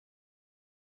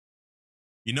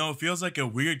It feels like a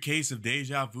weird case of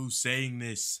deja vu saying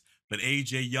this, but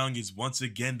AJ Young is once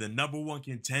again the number one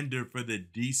contender for the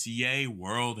DCA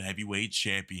World Heavyweight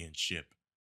Championship.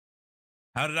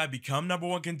 How did I become number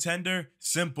one contender?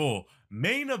 Simple.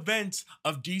 Main event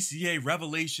of DCA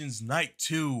Revelations Night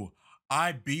 2.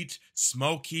 I beat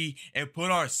Smokey and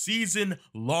put our season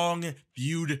long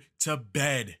feud to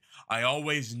bed. I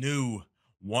always knew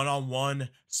one on one,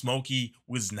 Smokey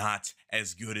was not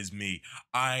as good as me.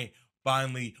 I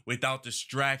finally, without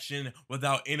distraction,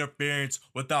 without interference,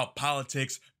 without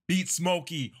politics, beat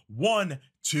Smokey 1,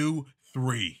 2,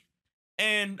 3.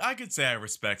 And I could say I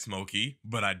respect Smokey,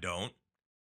 but I don't.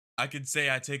 I could say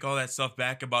I take all that stuff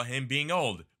back about him being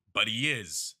old, but he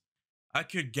is. I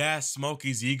could gas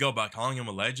Smokey's ego by calling him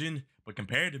a legend, but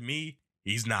compared to me,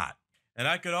 he's not. And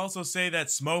I could also say that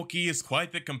Smokey is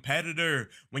quite the competitor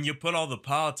when you put all the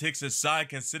politics aside,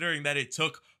 considering that it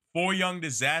took 4 young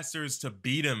disasters to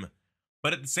beat him.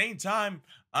 But at the same time,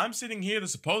 I'm sitting here, the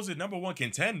supposed number one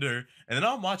contender, and then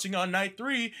I'm watching on night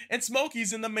 3, and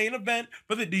Smokey's in the main event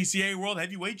for the DCA World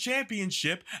Heavyweight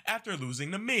Championship after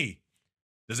losing to me.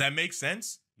 Does that make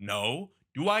sense? No.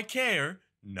 Do I care?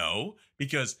 No,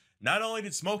 because not only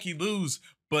did Smokey lose,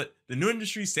 but the new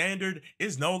industry standard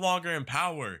is no longer in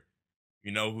power.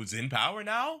 You know who's in power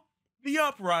now? The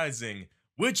Uprising.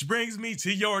 Which brings me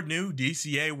to your new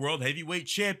DCA World Heavyweight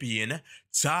Champion,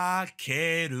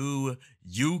 Takeru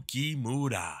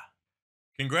Yukimura.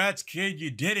 Congrats, kid, you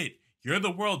did it. You're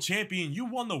the world champion. You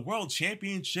won the world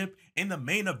championship in the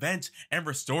main event and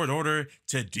restored order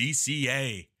to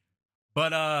DCA.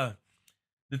 But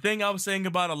the thing I was saying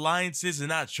about alliances and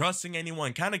not trusting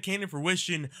anyone kind of came to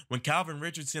fruition when Calvin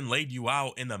Richardson laid you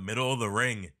out in the middle of the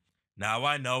ring. Now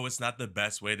I know it's not the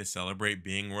best way to celebrate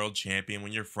being world champion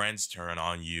when your friends turn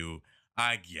on you.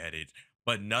 I get it.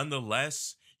 But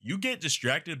nonetheless, you get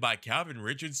distracted by Calvin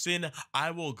Richardson,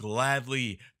 I will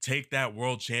gladly take that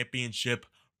world championship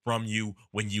from you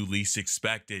when you least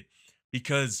expect it.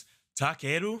 Because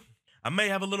Takeru, I may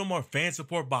have a little more fan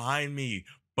support behind me,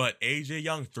 but AJ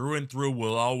Young through and through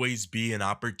will always be an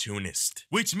opportunist.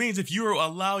 Which means if you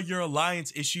allow your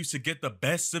alliance issues to get the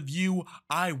best of you,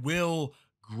 I will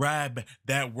grab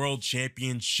that world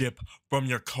championship from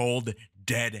your cold,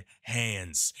 dead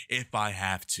hands if I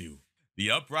have to.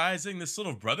 The Uprising, this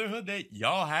little brotherhood that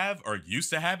y'all have, or used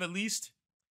to have at least,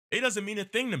 it doesn't mean a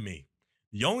thing to me.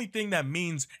 The only thing that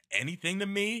means anything to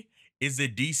me is the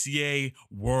DCA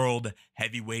World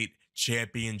Heavyweight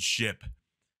Championship.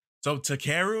 So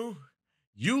Takeru,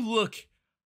 you look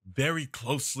very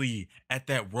closely at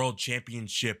that world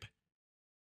championship.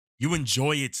 You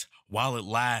enjoy it while it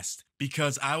lasts,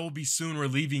 because I will be soon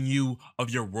relieving you of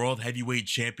your world heavyweight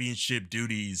championship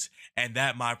duties. And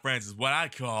that, my friends, is what I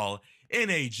call an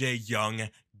AJ Young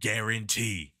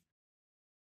guarantee.